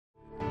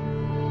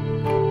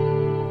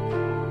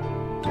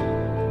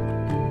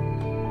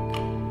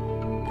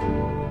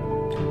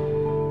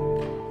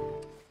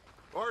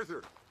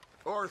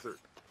Arthur.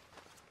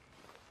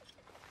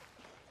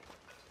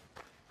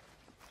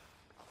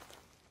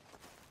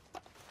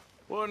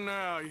 What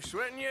now? You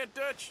sweating yet,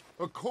 Dutch?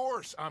 Of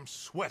course I'm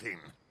sweating.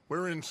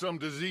 We're in some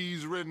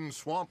disease-ridden,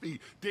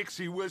 swampy,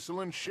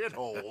 Dixie-whistling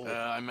shithole.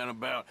 I meant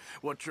about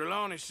what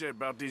Trelawney said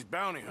about these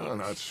bounty hunters. Well,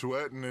 not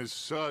sweating as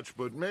such,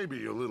 but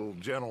maybe a little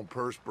gentle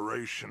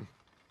perspiration.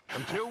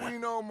 Until we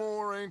know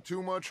more, ain't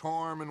too much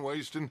harm in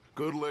wasting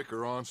good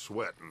liquor on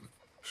sweating.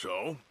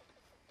 So?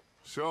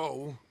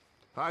 So,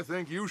 I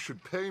think you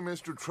should pay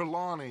Mr.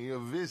 Trelawney a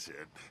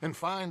visit and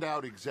find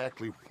out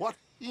exactly what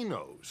he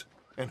knows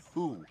and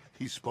who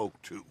he spoke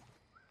to.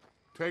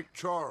 Take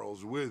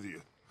Charles with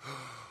you.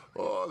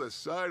 Oh, the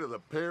sight of the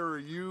pair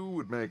of you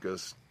would make a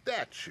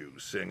statue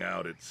sing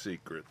out its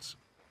secrets.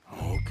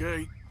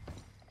 Okay.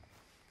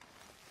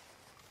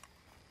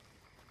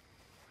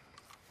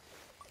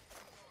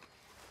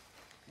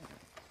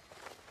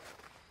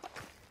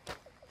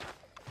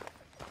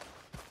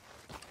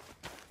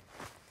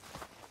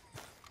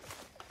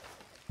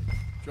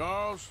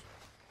 Charles,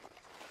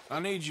 I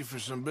need you for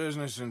some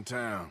business in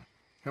town.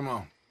 Come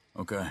on.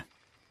 Okay.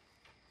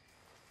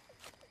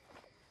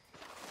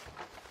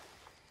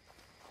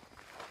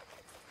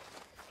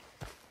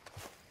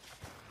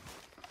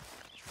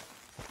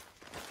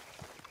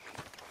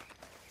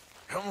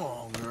 Come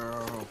on,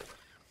 girl.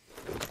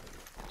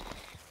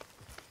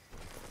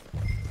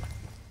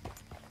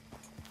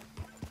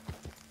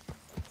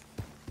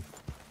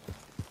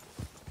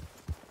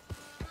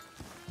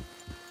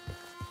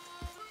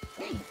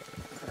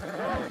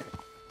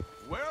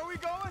 Where are we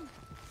going?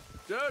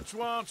 Dutch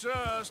wants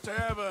us to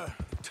have a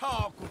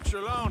talk with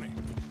Trelawney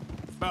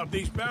about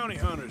these bounty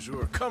hunters who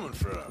are coming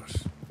for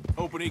us.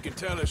 Hoping he can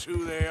tell us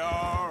who they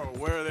are or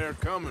where they're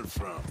coming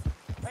from.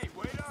 Hey,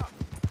 wait up!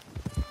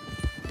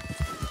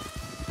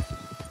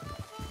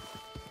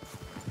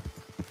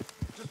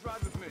 Just ride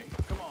with me.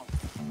 Come on.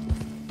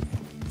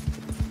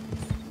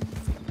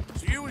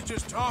 So you was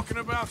just talking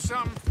about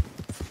something?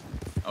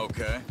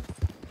 Okay.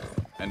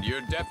 And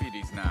you're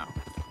deputies now.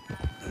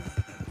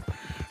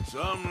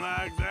 Something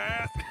like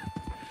that.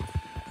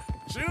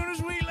 Soon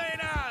as we laid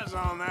eyes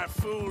on that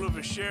fool of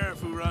a sheriff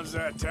who runs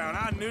that town,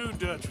 I knew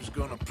Dutch was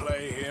gonna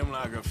play him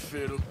like a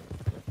fiddle.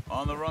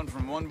 On the run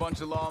from one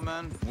bunch of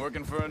lawmen,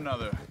 working for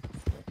another.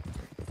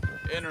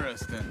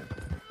 Interesting.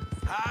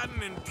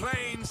 Hiding in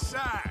plain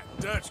sight,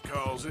 Dutch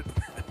calls it.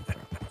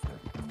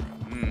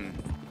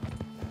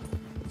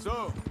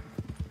 So,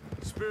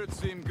 spirits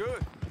seem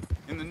good.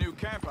 In the new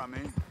camp, I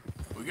mean.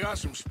 We got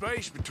some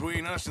space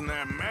between us and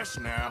that mess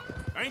now.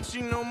 I ain't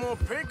seen no more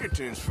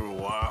Pinkertons for a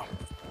while.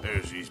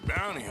 There's these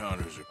bounty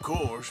hunters, of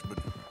course, but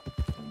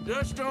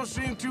Dutch don't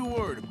seem too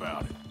worried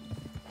about it.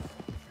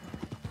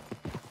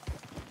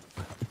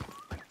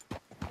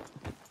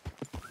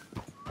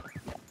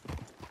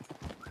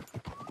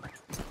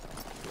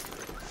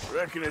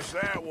 Reckon it's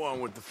that one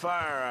with the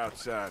fire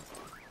outside.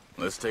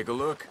 Let's take a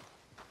look.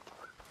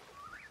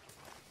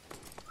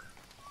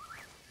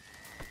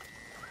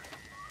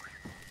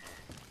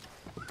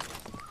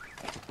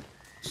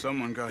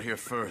 Someone got here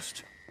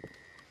first.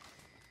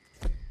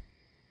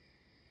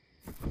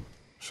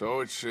 So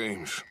it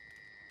seems.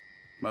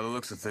 By the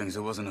looks of things,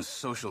 it wasn't a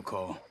social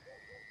call.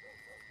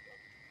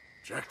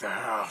 Check the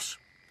house.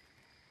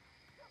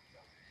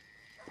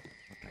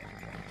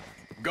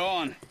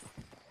 Gone.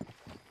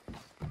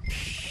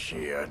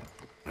 Shit.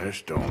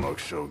 This don't look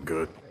so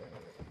good.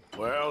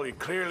 Well, he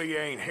clearly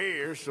ain't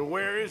here, so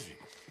where is he?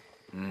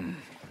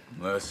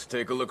 Let's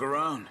take a look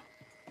around.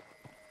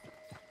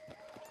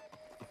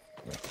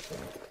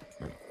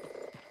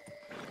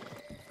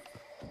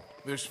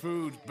 This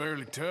food's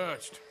barely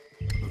touched.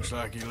 Looks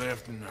like he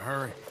left in a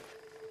hurry.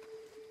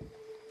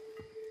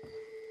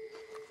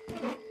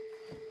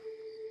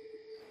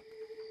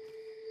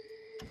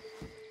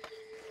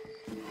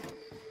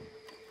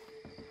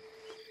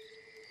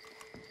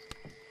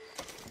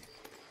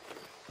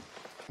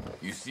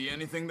 You see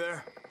anything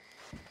there?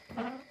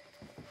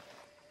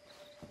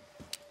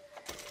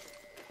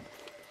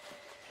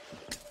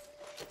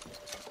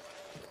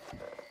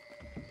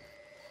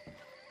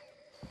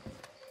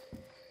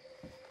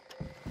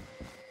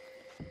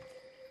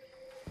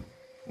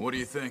 What do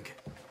you think?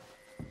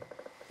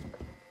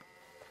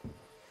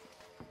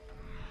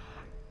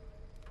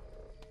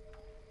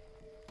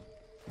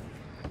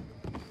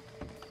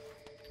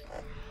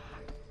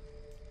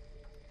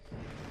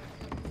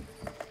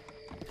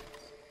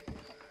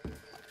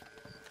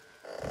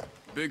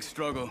 Big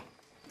struggle.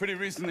 Pretty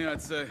recently,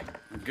 I'd say.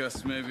 I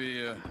guess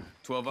maybe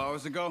 12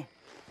 hours ago?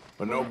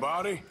 But no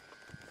body?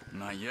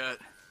 Not yet.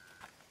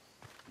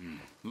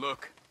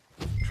 Look.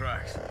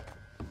 Tracks.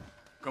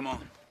 Come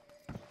on.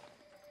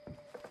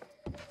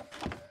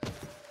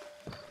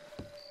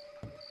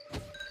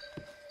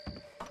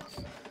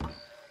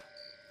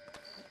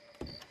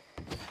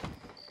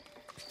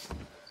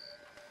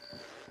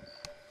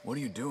 What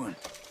are you doing?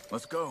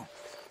 Let's go.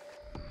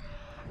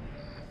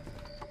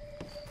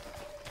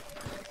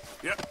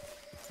 Yep.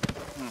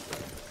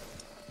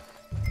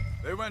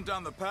 They went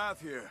down the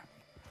path here.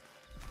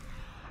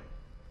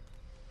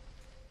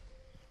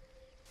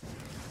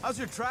 How's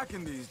your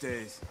tracking these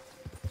days?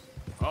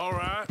 All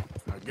right,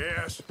 I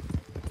guess.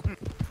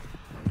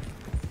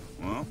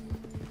 Well,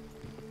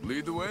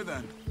 lead the way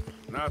then.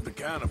 Not the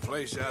kind of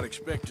place I'd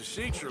expect to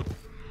see Trelawney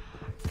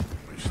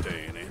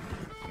staying in.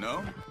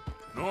 No?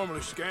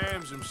 Normally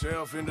scams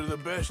himself into the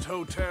best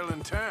hotel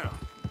in town.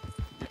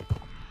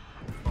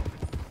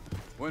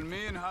 When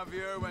me and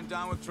Javier went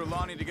down with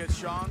Trelawney to get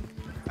Sean,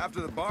 after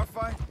the bar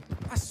fight,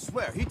 I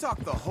swear, he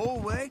talked the whole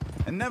way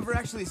and never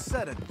actually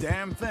said a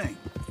damn thing.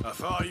 I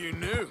thought you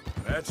knew.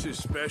 That's his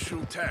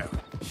special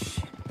talent.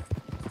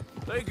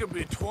 They could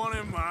be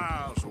 20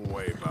 miles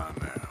away by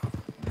now.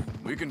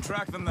 We can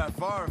track them that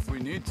far if we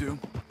need to.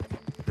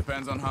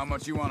 Depends on how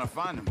much you want to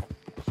find them.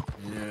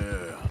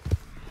 Yeah.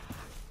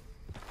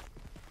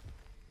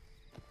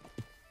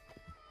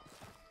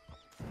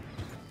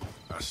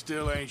 I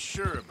still ain't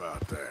sure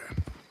about that.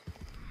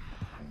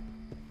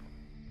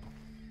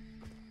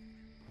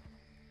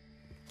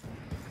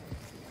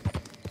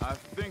 I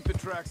think the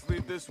tracks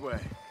lead this way.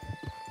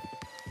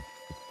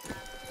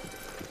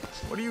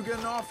 What are you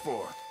getting off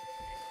for?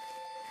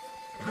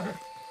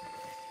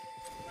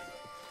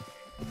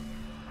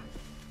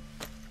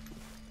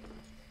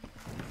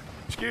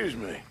 Excuse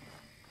me.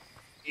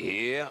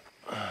 Yeah.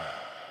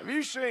 Have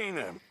you seen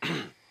him?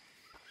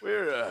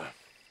 We're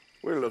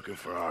looking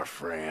for our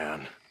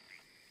friend.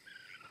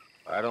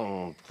 I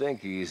don't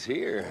think he's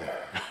here.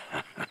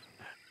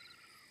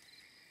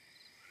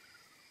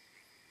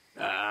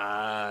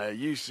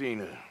 You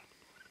seen a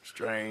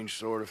strange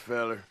sort of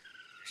feller?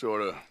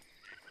 Sort of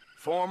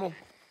formal?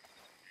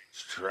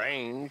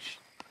 Strange?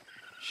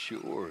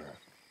 Sure.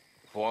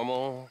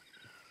 Formal?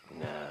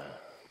 Nah.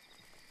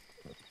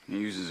 He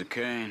uses a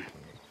cane.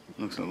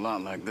 Looks a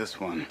lot like this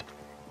one.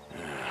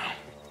 Yeah.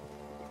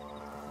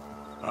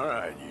 All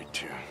right, you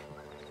two.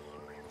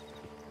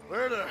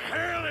 Where the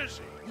hell is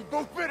he? You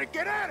both better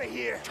get out of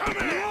here! Come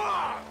here!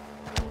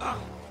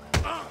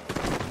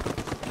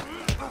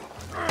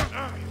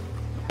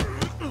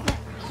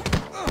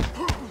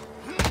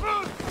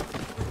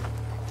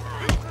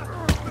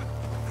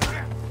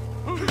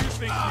 Who do you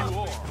think you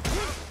are?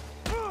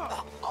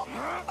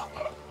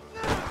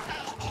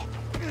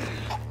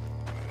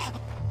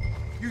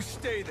 You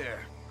stay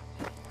there.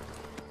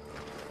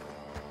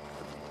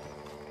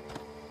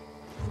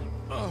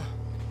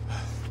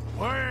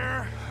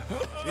 Where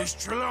is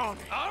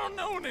Trelawney? I don't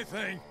know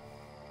anything.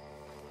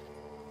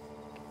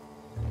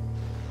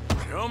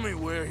 Tell me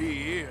where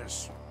he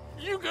is.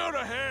 You go to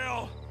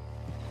hell.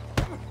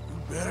 You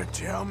better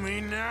tell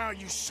me now,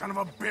 you son of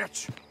a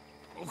bitch.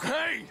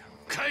 Okay,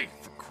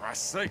 for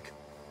Christ's sake.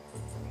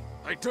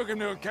 They took him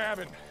to a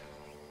cabin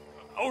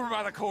over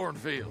by the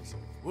cornfields.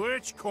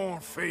 Which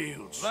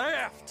cornfields?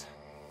 Left.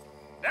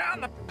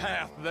 Down the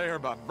path there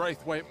by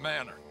Braithwaite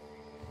Manor.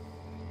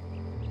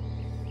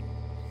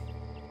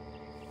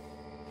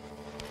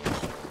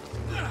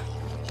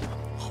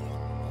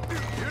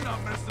 You're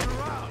not messing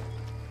around.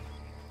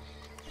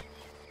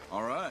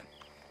 All right.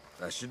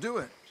 That should do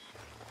it.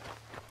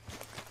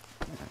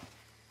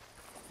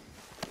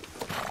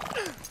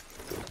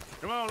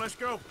 Come on, let's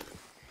go.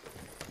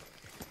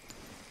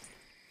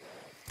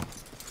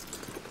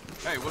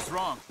 Hey, what's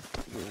wrong?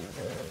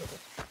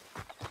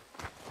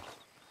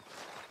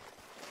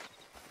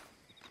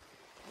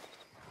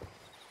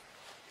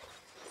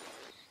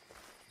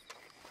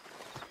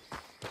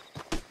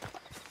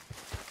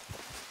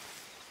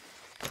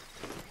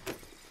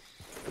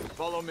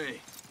 Follow me.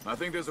 I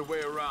think there's a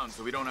way around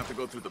so we don't have to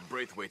go through the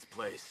Braithwaite's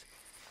place.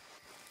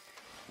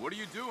 What are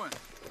you doing?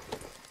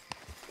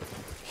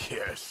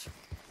 Yes.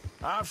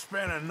 I've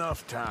spent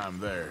enough time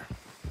there.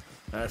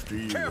 After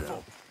you...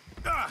 Careful!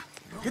 Ah!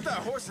 Get that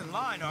horse in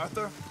line,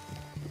 Arthur.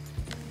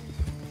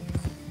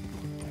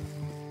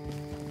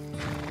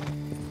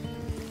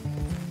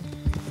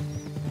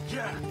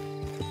 Yeah.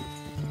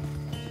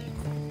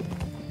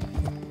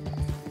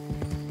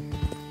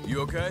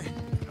 You okay?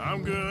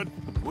 I'm good.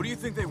 What do you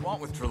think they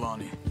want with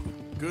Trelawney?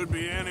 Could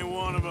be any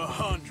one of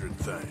 100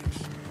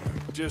 things.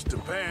 Just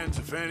depends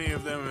if any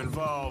of them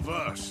involve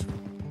us.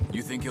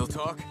 You think he'll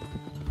talk?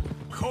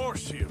 Of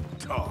course he'll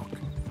talk.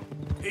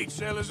 He'd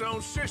sell his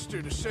own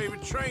sister to save a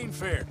train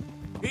fare.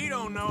 He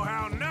don't know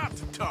how not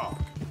to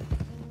talk.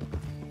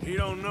 He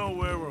don't know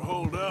where we're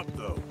holed up,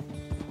 though.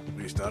 At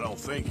least I don't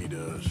think he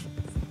does.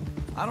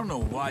 I don't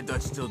know why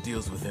Dutch still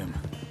deals with him.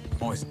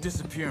 Always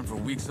disappearing for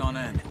weeks on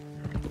end.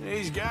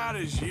 He's got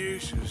his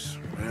uses,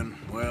 and,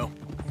 well,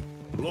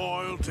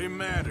 loyalty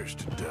matters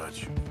to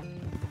Dutch.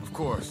 Of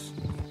course.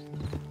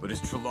 But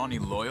is Trelawney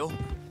loyal?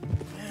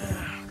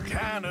 Yeah,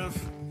 kind of.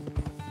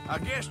 I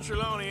guess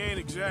Trelawney ain't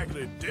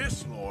exactly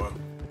disloyal.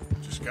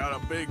 Just got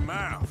a big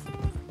mouth.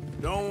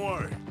 Don't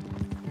worry.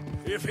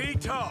 If he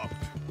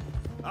talked,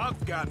 I'll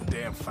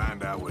goddamn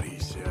find out what he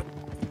said.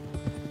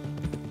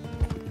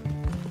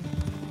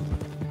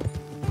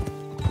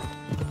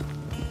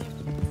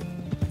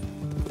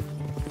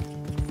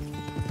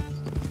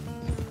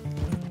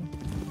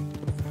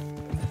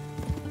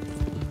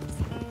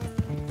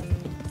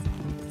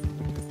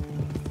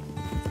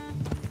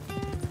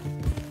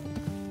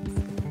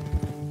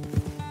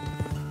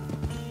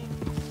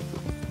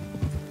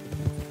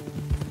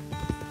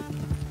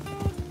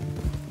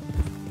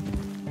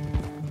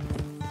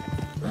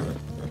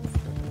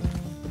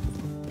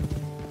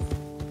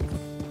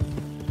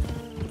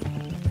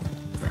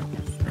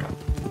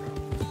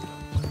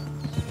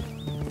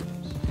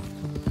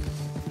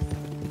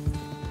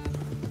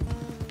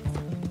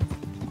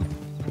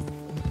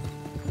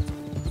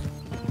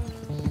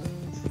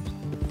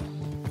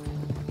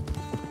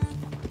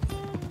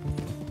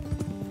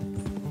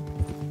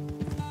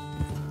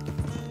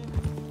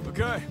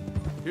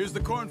 Here's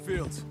the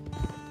cornfields.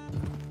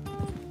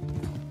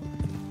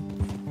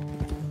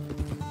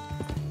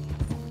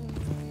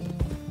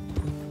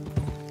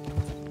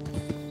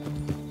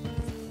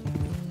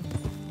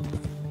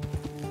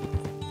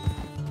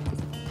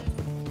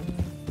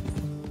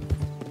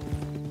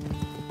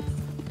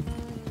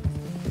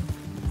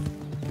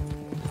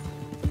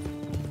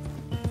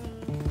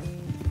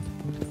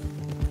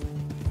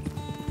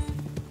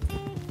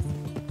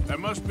 That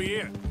must be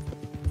it.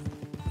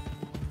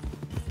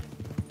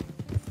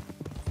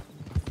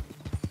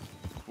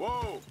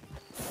 Whoa!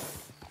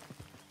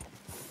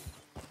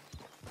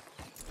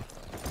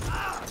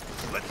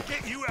 Let's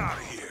get you out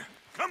of here.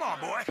 Come on,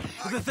 boy.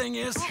 The thing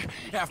is,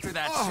 after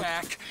that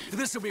shack,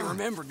 this will be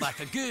remembered like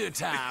a good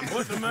time.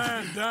 Put the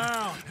man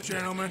down,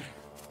 gentlemen.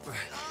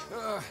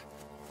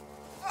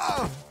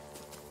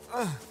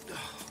 Is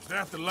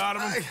that the lot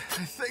of them? I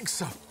think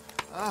so.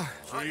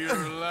 So you're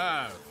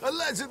alive.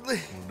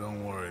 Allegedly. Well,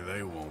 don't worry,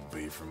 they won't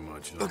be for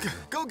much longer. Look,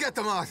 go get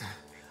them, Arthur.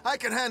 I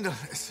can handle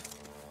this.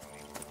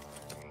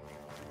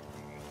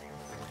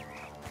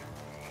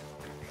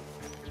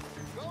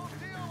 Go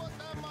deal with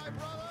them, my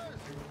brothers.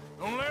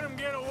 Don't let them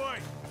get away.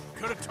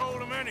 Could have told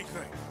them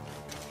anything.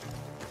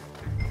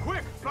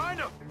 Quick, find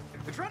them!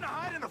 They're trying to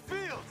hide in the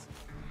fields!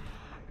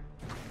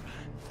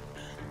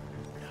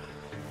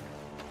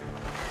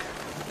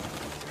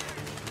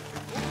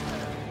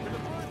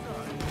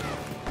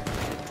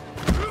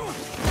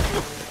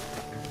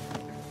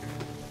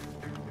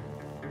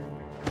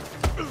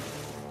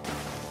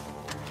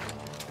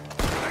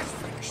 Let's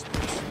finish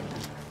this.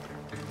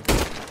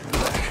 Who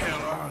the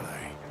hell are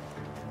they?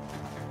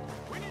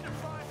 We need to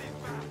find these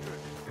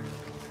bastards!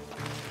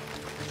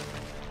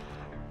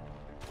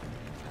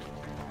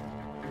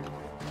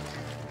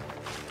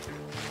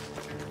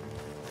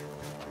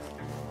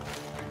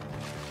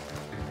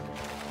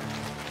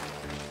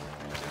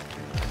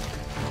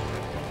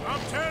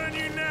 I'm telling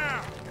you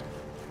now,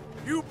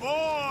 you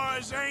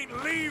boys ain't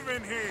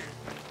leaving here.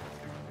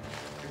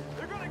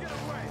 They're gonna get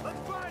away! Let's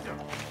find them!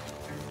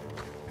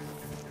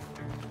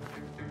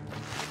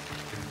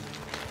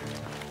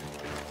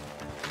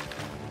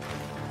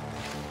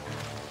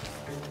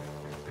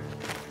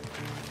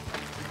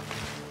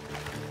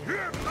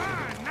 You're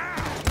mine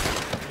now.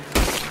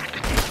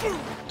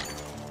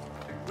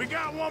 We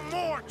got one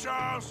more,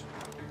 Charles.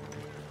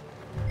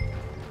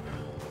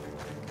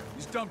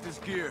 He's dumped his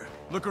gear.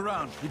 Look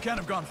around. He can't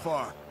have gone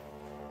far.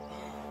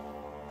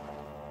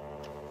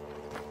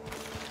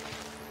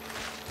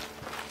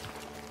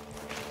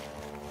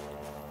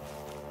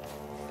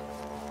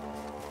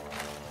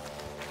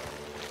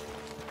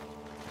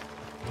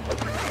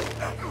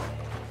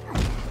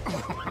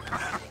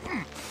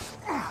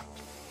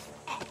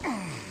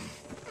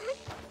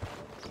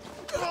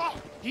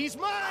 He's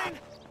mine!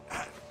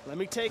 Let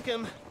me take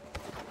him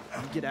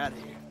and get out of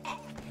here.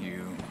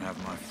 You have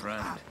my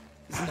friend.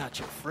 He's not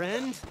your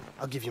friend.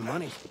 I'll give you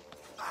money.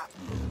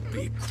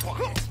 Be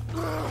quiet.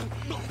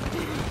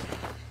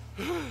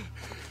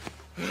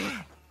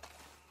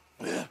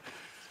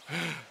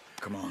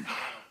 Come on.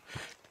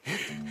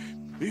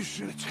 You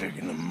should have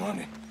taken the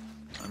money.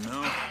 I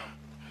know.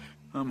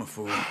 I'm a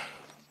fool.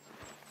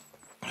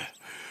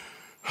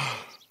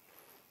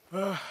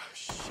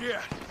 Shit.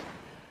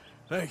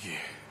 Thank you.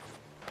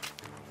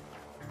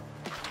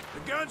 The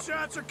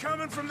gunshots are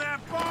coming from that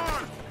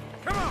barn.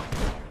 Come on.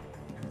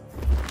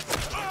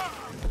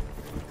 Ah!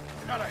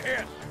 Got a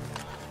hit.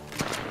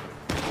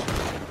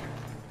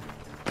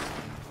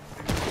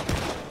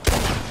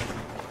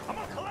 I'm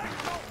gonna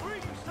collect all three,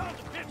 you sons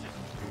of bitches!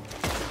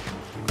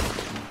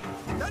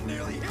 That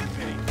nearly hit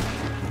me!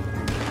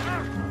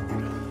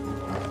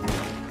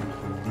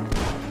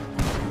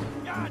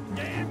 God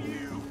damn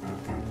you!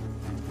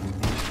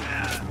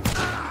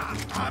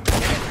 I'm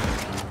hit!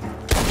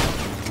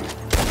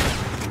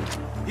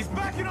 He's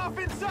backing off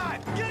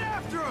inside! Get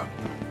after him!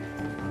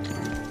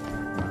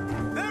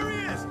 There he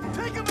is!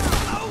 Take him out!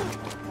 Oh!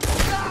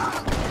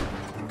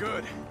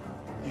 Good.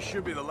 He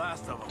should be the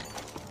last of them.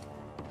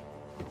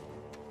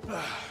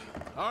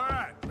 All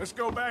right, let's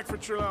go back for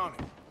Trelawney.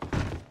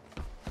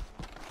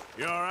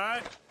 You all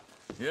right?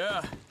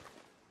 Yeah.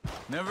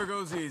 Never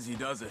goes easy,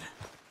 does it?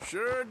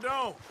 Sure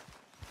don't.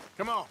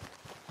 Come on.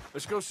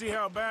 Let's go see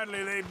how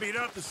badly they beat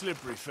up the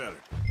slippery feller.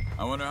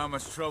 I wonder how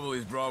much trouble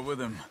he's brought with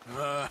him.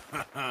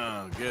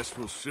 Guess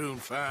we'll soon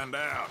find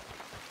out.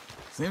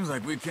 Seems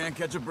like we can't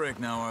catch a break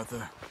now,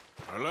 Arthur.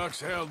 Our luck's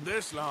held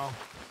this long.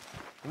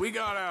 We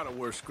got out of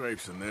worse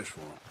scrapes than this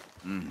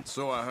one.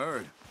 So I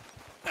heard.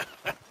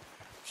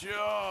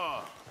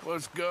 Sure.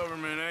 What's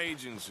government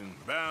agents and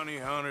bounty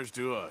hunters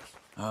to us?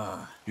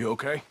 You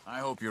okay? I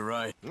hope you're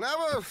right.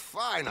 Never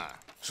finer.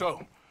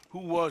 So, who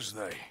was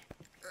they?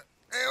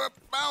 They were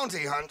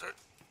bounty hunters.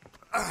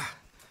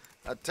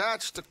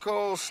 Attached to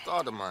Cole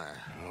Stoudemire.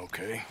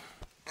 Okay.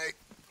 They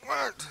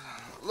weren't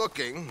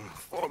looking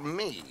for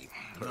me,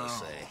 per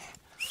se.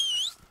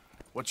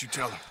 What you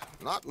tell them?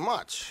 Not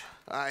much.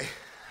 I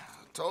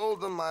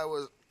told them I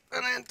was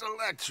an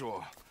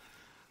intellectual.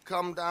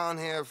 Come down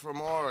here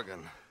from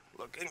Oregon,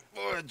 looking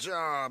for a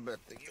job at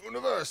the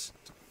university.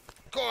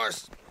 Of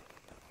course,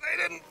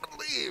 they didn't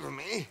believe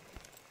me.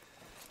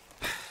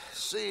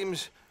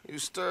 Seems you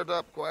stirred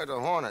up quite a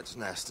hornet's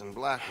nest in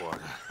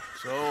Blackwater.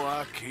 So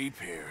I keep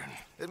hearing.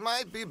 It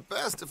might be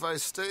best if I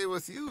stay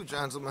with you,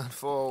 gentlemen,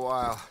 for a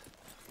while.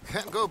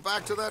 Can't go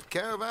back to that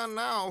caravan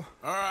now.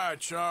 All right,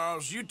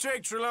 Charles. You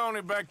take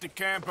Trelawney back to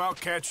camp. I'll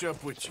catch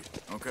up with you.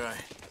 Okay.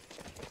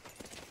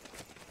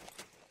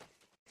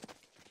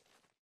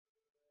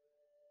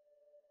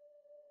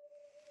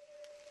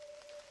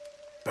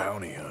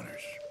 Bounty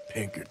hunters,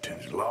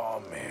 Pinkertons,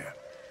 lawmen.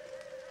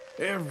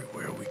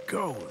 Everywhere we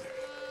go,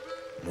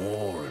 there's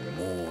more and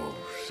more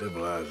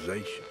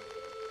civilization.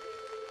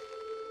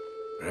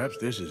 Perhaps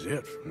this is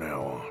it from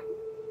now on.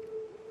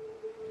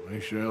 We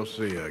shall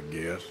see, I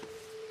guess.